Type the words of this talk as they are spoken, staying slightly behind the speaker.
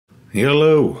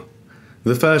Hello!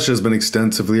 The fascia has been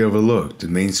extensively overlooked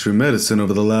in mainstream medicine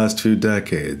over the last few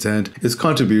decades, and its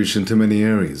contribution to many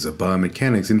areas of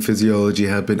biomechanics and physiology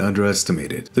have been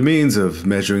underestimated. The means of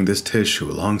measuring this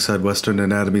tissue alongside Western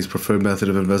anatomy's preferred method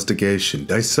of investigation,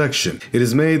 dissection, it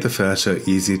has made the fascia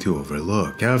easy to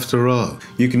overlook. After all,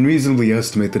 you can reasonably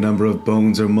estimate the number of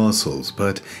bones or muscles,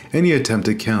 but any attempt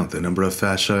to count the number of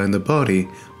fascia in the body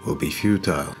will be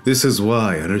futile. This is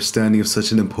why understanding of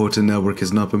such an important network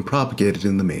has not been propagated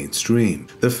in the mainstream.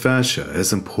 The fascia,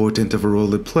 as important of a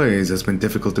role it plays, has been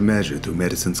difficult to measure through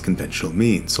medicine's conventional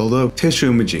means, although tissue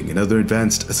imaging and other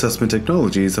advanced assessment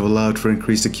technologies have allowed for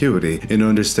increased acuity in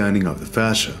understanding of the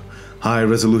fascia.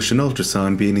 High-resolution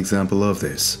ultrasound being an example of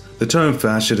this. The term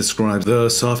fascia describes the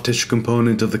soft tissue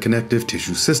component of the connective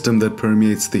tissue system that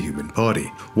permeates the human body.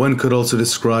 One could also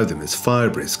describe them as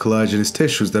fibrous, collagenous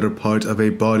tissues that are part of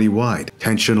a body-wide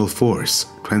tensional force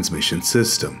transmission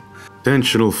system.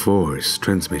 Tensional force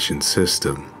transmission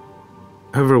system.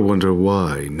 Ever wonder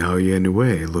why Naoya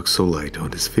Inoue looks so light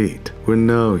on his feet? Where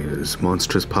Naoya's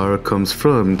monstrous power comes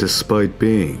from despite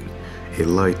being a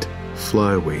light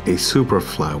flyweight, a super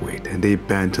flyweight, and a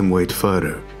bantamweight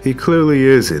fighter. He clearly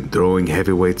isn't throwing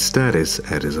heavyweight status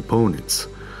at his opponents.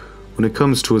 When it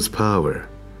comes to his power,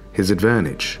 his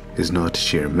advantage is not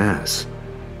sheer mass,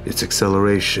 it's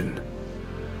acceleration.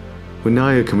 When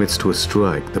Naoya commits to a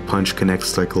strike, the punch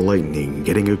connects like lightning,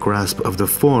 getting a grasp of the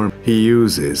form he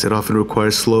uses. It often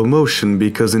requires slow motion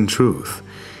because in truth,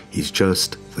 he's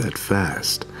just that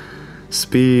fast.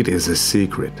 Speed is a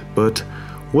secret, but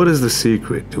what is the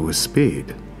secret to his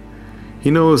speed?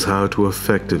 He knows how to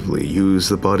effectively use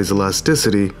the body's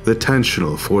elasticity, the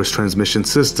tensional force transmission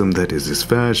system that is his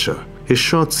fascia. His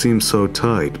shots seem so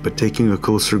tight, but taking a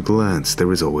closer glance,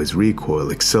 there is always recoil,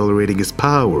 accelerating his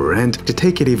power, and to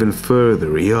take it even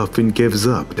further, he often gives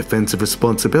up defensive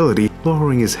responsibility,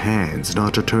 lowering his hands,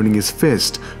 not returning his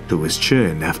fist to his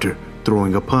chin after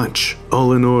throwing a punch,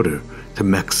 all in order to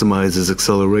maximize his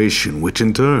acceleration, which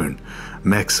in turn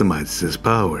maximizes his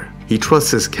power. He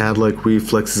trusts his cat-like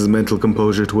reflexes and mental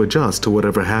composure to adjust to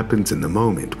whatever happens in the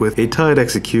moment with a tight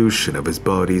execution of his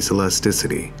body's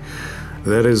elasticity.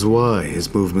 That is why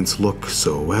his movements look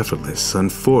so effortless,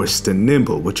 unforced, and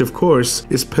nimble, which of course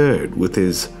is paired with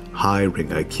his high ring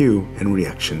IQ and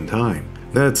reaction time.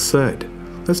 That said,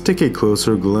 let's take a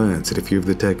closer glance at a few of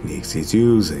the techniques he's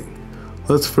using.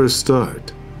 Let's first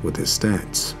start with his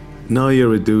stance.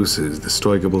 Naoya reduces the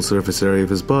strikeable surface area of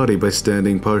his body by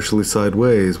standing partially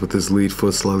sideways with his lead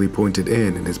foot slightly pointed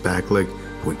in and his back leg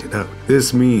pointed out.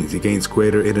 This means he gains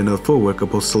greater in and out footwork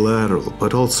opposed to lateral,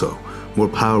 but also more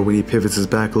power when he pivots his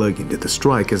back leg into the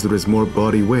strike, as there is more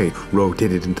body weight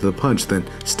rotated into the punch than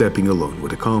stepping alone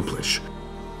would accomplish.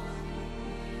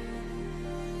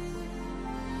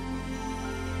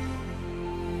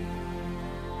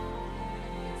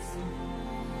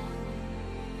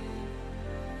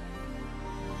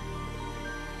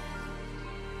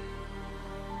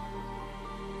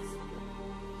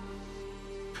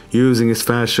 Using his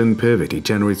fascia and pivot, he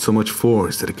generates so much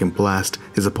force that it can blast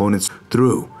his opponents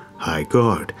through high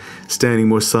guard. Standing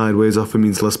more sideways often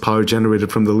means less power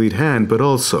generated from the lead hand, but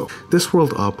also, this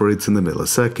world operates in the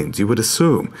milliseconds. You would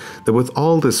assume that with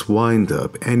all this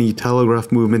wind-up, any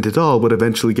telegraph movement at all would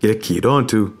eventually get keyed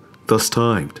onto, thus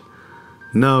timed.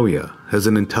 Naoya has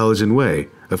an intelligent way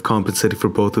of compensating for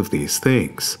both of these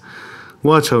things.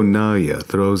 Watch how Naoya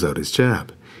throws out his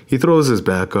jab. He throws his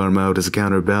back arm out as a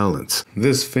counterbalance.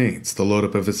 This feints the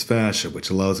load-up of his fascia, which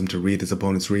allows him to read his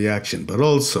opponent's reaction, but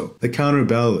also the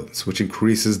counterbalance, which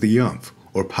increases the oomph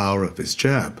or power of his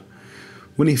jab.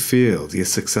 When he feels he has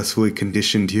successfully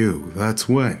conditioned you, that's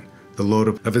when the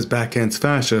load-up of his backhand's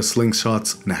fascia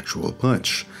slingshots an actual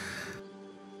punch.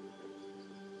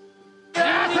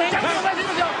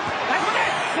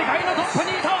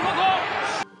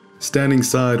 Standing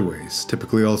sideways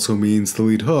typically also means the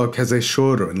lead hook has a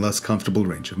shorter and less comfortable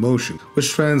range of motion,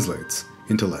 which translates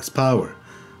into less power.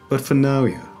 But for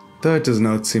Naoya, that does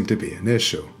not seem to be an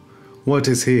issue. What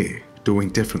is he doing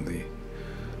differently?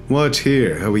 Watch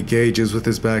here how he gauges with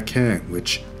his backhand,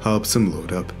 which helps him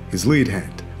load up his lead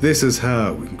hand. This is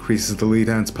how he increases the lead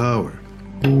hand's power.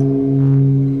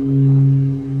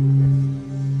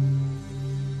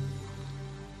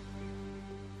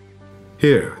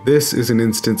 Here, this is an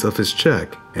instance of his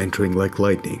check entering like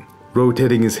lightning,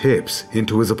 rotating his hips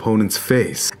into his opponent's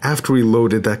face. After he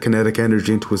loaded that kinetic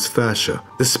energy into his fascia,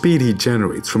 the speed he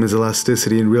generates from his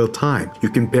elasticity in real time, you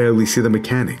can barely see the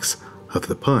mechanics of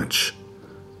the punch.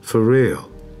 For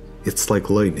real, it's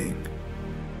like lightning.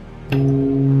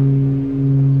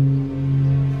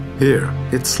 Here,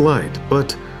 it's slight,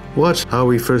 but watch how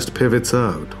he first pivots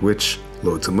out, which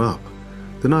loads him up.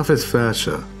 Then off his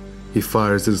fascia, he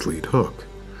fires his lead hook.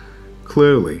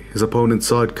 Clearly, his opponent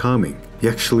saw it coming. He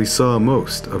actually saw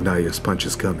most of Naoya's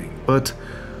punches coming. But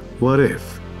what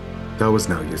if that was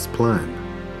Naoya's plan?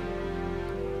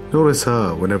 Notice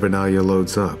how, whenever Naoya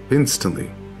loads up, instantly,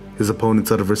 his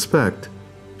opponents, out of respect,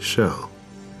 shell.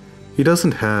 He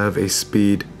doesn't have a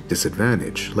speed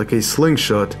disadvantage. Like a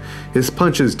slingshot, his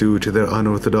punches, due to their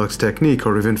unorthodox technique,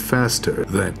 are even faster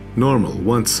than normal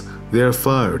once they are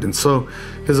fired, and so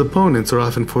his opponents are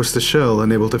often forced to shell,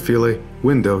 unable to feel a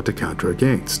window to counter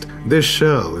against. This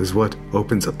shell is what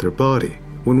opens up their body.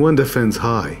 When one defends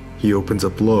high, he opens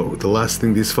up low. The last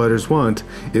thing these fighters want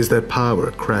is that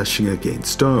power crashing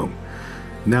against stone.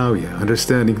 Naoya,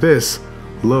 understanding this,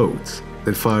 loads,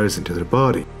 then fires into their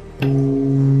body.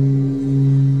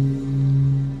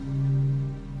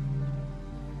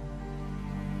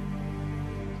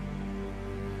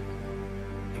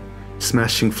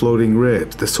 Smashing floating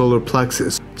ribs, the solar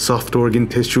plexus, soft organ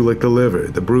tissue like the liver,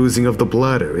 the bruising of the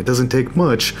bladder. It doesn't take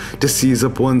much to seize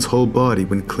up one's whole body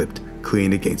when clipped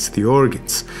clean against the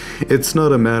organs. It's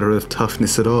not a matter of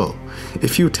toughness at all.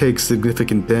 If you take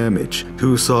significant damage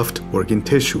to soft organ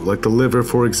tissue, like the liver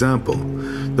for example,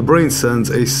 the brain sends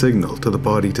a signal to the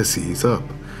body to seize up.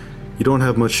 You don't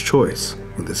have much choice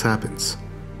when this happens.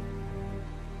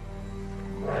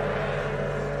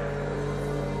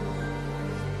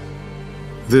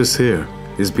 This here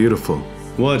is beautiful.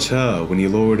 Watch how, when he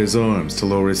lowered his arms to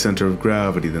lower his center of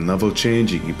gravity, then level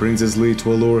changing, he brings his lead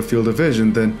to a lower field of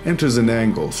vision, then enters an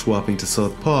angle, swapping to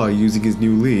southpaw using his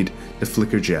new lead to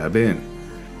flicker jab in.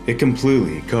 It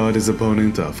completely caught his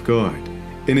opponent off guard.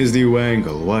 In his new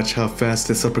angle, watch how fast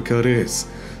this uppercut is.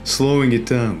 Slowing it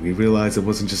down, we realize it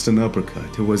wasn't just an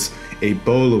uppercut, it was a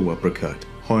bolo uppercut,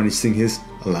 harnessing his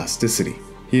elasticity.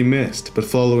 He missed, but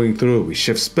following through, he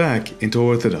shifts back into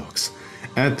orthodox.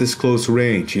 At this close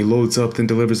range, he loads up and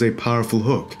delivers a powerful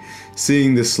hook.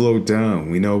 Seeing this slowed down,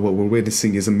 we know what we're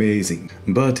witnessing is amazing.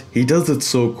 But he does it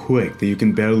so quick that you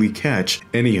can barely catch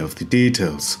any of the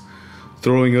details.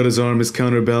 Throwing out his arm as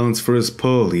counterbalance for his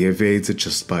pull, he evades it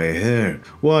just by a hair.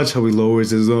 Watch how he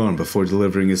lowers his arm before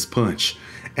delivering his punch.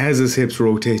 As his hips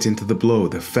rotate into the blow,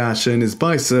 the fascia in his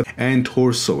bicep and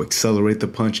torso accelerate the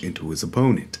punch into his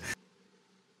opponent.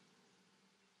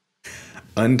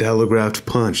 Untelegraphed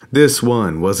punch. This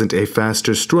one wasn't a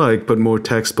faster strike, but more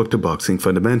textbook to boxing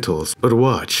fundamentals. But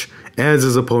watch, as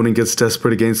his opponent gets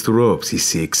desperate against the ropes, he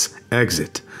seeks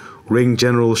exit. Ring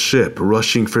generalship,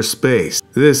 rushing for space.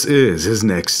 This is his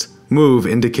next move,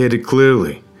 indicated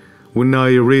clearly. When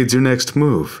Naoya reads your next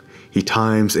move, he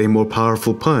times a more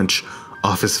powerful punch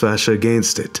off his fascia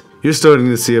against it. You're starting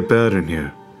to see a pattern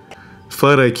here.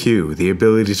 Fight IQ, the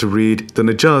ability to read, then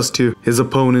adjust to his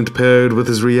opponent paired with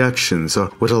his reactions, are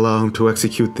what allow him to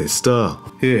execute this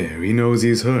style. Here, he knows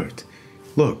he's hurt.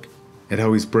 Look at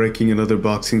how he's breaking another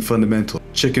boxing fundamental,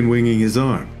 chicken winging his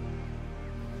arm.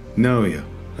 Naoya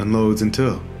unloads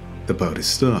until the bout is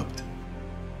stopped.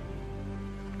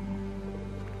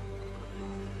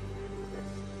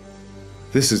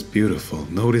 This is beautiful.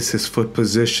 Notice his foot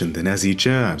position, then as he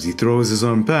jabs, he throws his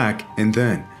arm back and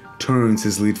then turns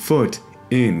his lead foot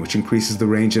in, which increases the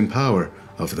range and power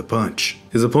of the punch.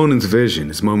 His opponent's vision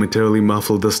is momentarily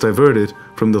muffled, thus diverted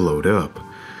from the load up.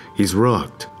 He's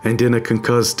rocked and in a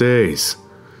concussed daze.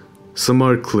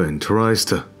 Samarkand tries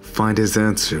to find his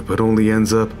answer, but only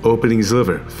ends up opening his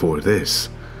liver for this.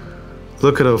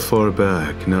 Look at how far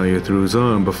back Naoya threw his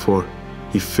arm before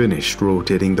he finished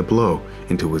rotating the blow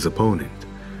into his opponent.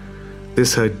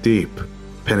 This had deep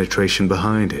penetration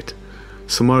behind it.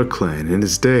 Samarkand, in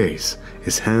his daze,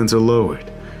 his hands are lowered.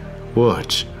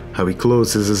 Watch how he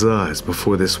closes his eyes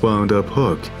before this wound-up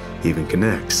hook even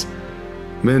connects.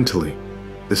 Mentally,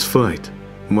 this fight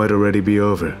might already be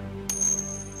over.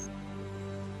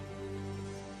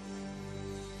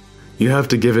 You have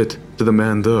to give it to the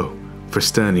man, though, for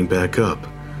standing back up.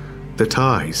 The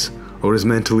ties are as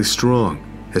mentally strong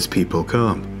as people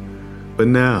come. But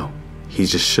now,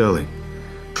 he's just shelling,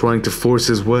 trying to force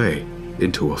his way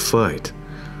into a fight.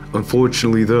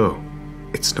 Unfortunately, though,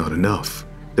 it's not enough.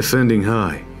 Defending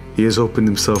high, he has opened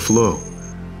himself low.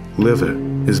 Liver,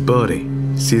 his body,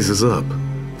 seizes up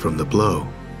from the blow.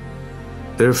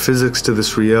 There are physics to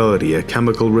this reality, a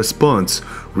chemical response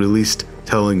released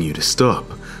telling you to stop.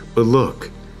 But look,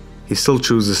 he still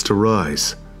chooses to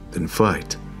rise, then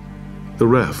fight. The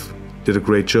ref did a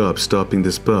great job stopping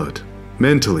this bout.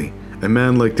 Mentally, a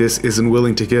man like this isn't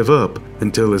willing to give up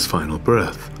until his final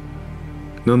breath.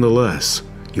 Nonetheless,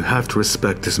 you have to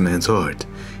respect this man's heart,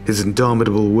 his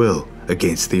indomitable will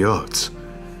against the odds.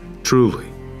 Truly,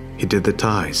 he did the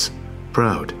ties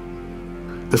proud.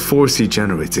 The force he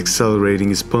generates accelerating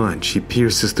his punch, he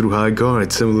pierces through high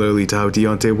guard similarly to how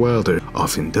Deontay Wilder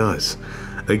often does.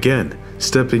 Again,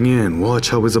 stepping in, watch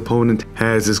how his opponent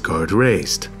has his guard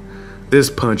raised. This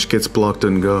punch gets blocked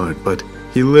on guard, but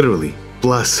he literally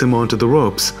blasts him onto the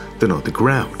ropes, then on the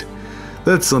ground.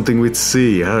 That's something we'd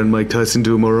see Aaron Mike Tyson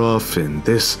do more often.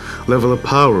 This level of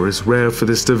power is rare for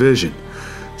this division.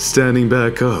 Standing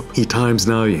back up, he times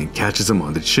Naoya and catches him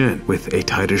on the chin with a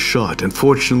tighter shot.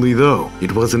 Unfortunately though,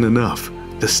 it wasn't enough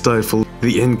to stifle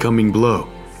the incoming blow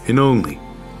and only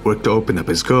work to open up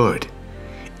his guard.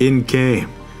 In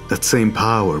came that same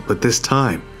power, but this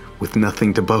time with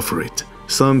nothing to buffer it.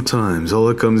 Sometimes all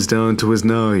it comes down to is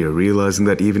Naoya realizing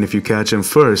that even if you catch him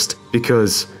first,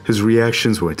 because his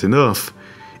reactions weren't enough,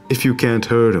 if you can't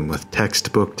hurt him with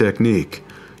textbook technique,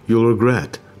 you'll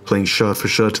regret playing shot for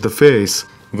shot to the face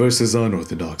versus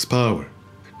unorthodox power.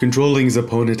 Controlling his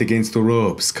opponent against the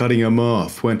ropes, cutting him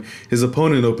off. When his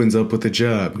opponent opens up with a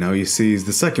jab, Naoya sees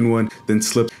the second one, then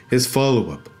slips his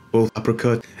follow-up. Both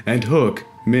uppercut and hook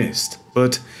missed,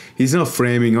 but he's not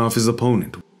framing off his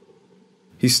opponent.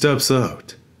 He steps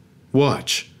out.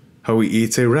 Watch how he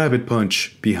eats a rabbit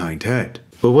punch behind head.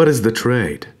 But what is the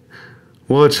trade?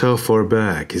 Watch how far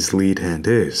back his lead hand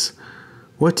is.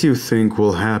 What do you think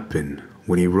will happen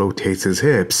when he rotates his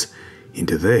hips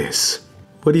into this?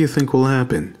 What do you think will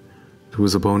happen to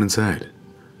his opponent's head?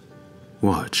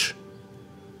 Watch.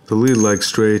 The lead leg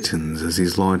straightens as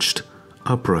he's launched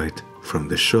upright from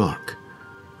the shock.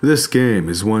 This game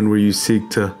is one where you seek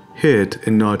to hit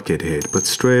and not get hit, but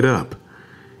straight up.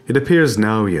 It appears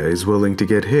Naoya is willing to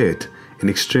get hit in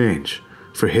exchange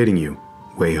for hitting you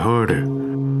way harder.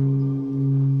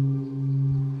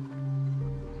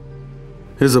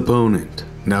 His opponent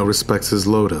now respects his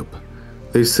load-up.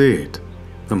 They see it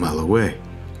a mile away.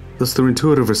 Thus their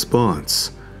intuitive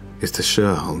response is to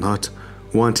shell, not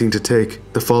wanting to take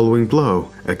the following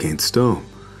blow against stone.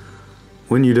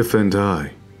 When you defend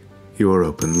high, you are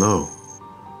open low.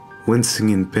 Wincing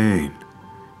in pain,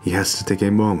 he has to take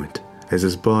a moment as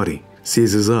his body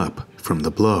seizes up from the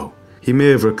blow. He may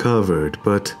have recovered,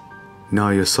 but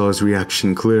Naoya saw his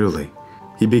reaction clearly.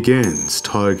 He begins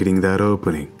targeting that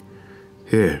opening.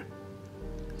 Here,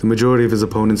 the majority of his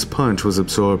opponent's punch was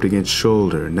absorbed against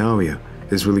shoulder. Naoya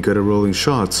is really good at rolling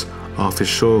shots off his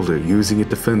shoulder, using it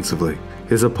defensively.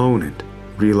 His opponent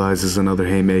realizes another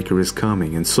haymaker is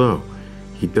coming, and so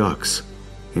he ducks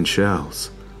and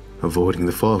shells, avoiding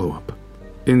the follow-up.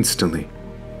 Instantly,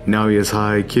 Naoya's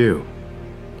high IQ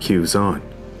cues on.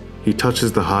 He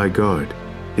touches the high guard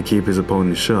to keep his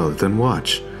opponent shelled, then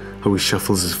watch how he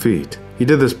shuffles his feet. He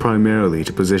did this primarily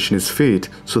to position his feet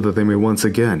so that they may once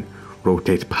again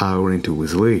rotate power into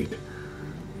his lead.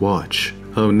 Watch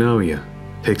how Naoya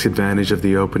takes advantage of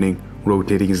the opening,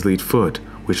 rotating his lead foot,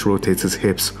 which rotates his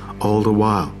hips all the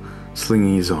while,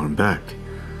 slinging his arm back.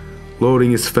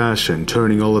 Loading his fashion,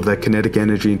 turning all of that kinetic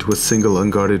energy into a single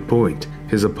unguarded point.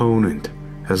 His opponent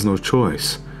has no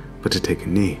choice but to take a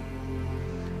knee.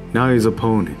 Naoya's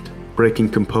opponent, breaking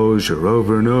composure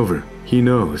over and over, he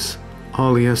knows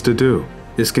all he has to do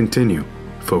is continue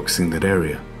focusing that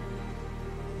area.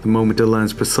 The moment it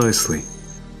lands precisely,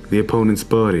 the opponent's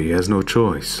body has no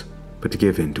choice but to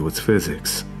give in to its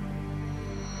physics.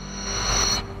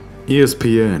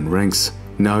 ESPN ranks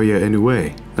Naoya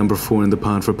Inoue number 4 in the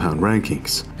pound-for-pound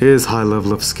rankings. His high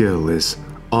level of skill is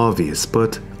obvious,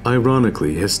 but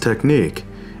ironically, his technique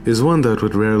is one that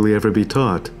would rarely ever be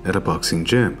taught at a boxing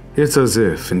gym. It's as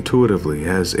if, intuitively,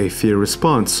 as a fear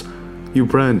response, you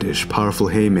brandish powerful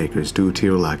haymakers due to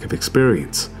your lack of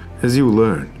experience. As you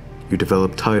learn, you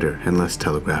develop tighter and less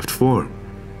telegraphed form.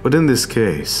 But in this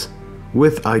case,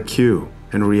 with IQ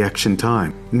and reaction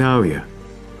time, Naoya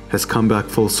has come back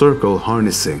full circle,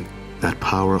 harnessing that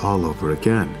power all over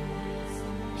again.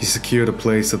 He secured a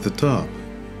place at the top,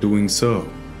 doing so.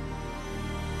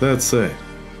 That said,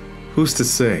 who's to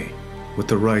say what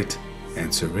the right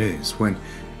answer is when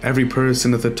every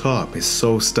person at the top is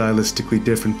so stylistically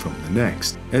different from the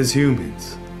next? As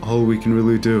humans, all we can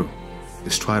really do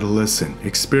is try to listen,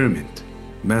 experiment,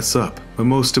 mess up, but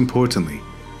most importantly,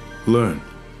 learn,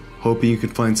 hoping you can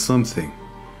find something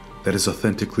that is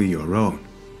authentically your own.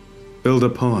 Build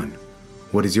upon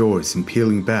what is yours and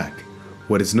peeling back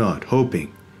what is not,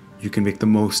 hoping you can make the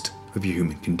most of your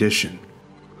human condition.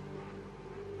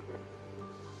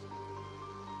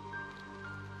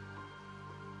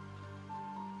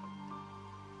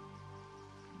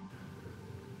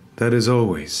 That has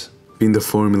always been the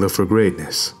formula for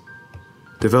greatness.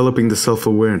 Developing the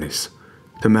self-awareness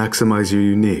to maximize your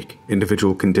unique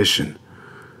individual condition.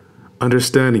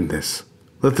 Understanding this,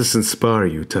 let this inspire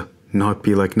you to not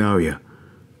be like Naoya,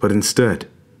 but instead,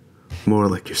 more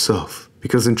like yourself.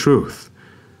 Because in truth,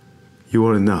 you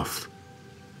are enough.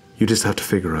 You just have to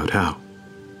figure out how.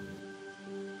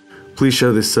 Please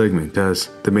share this segment, as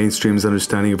the mainstream's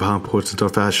understanding of how important our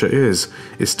fascia is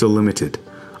still limited.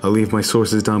 I'll leave my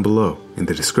sources down below in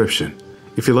the description.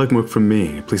 If you like more from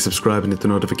me, please subscribe and hit the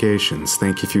notifications.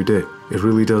 Thank you if you did. It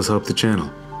really does help the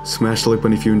channel. Smash the like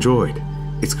button if you enjoyed.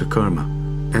 It's good karma.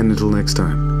 And until next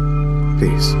time,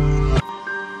 peace.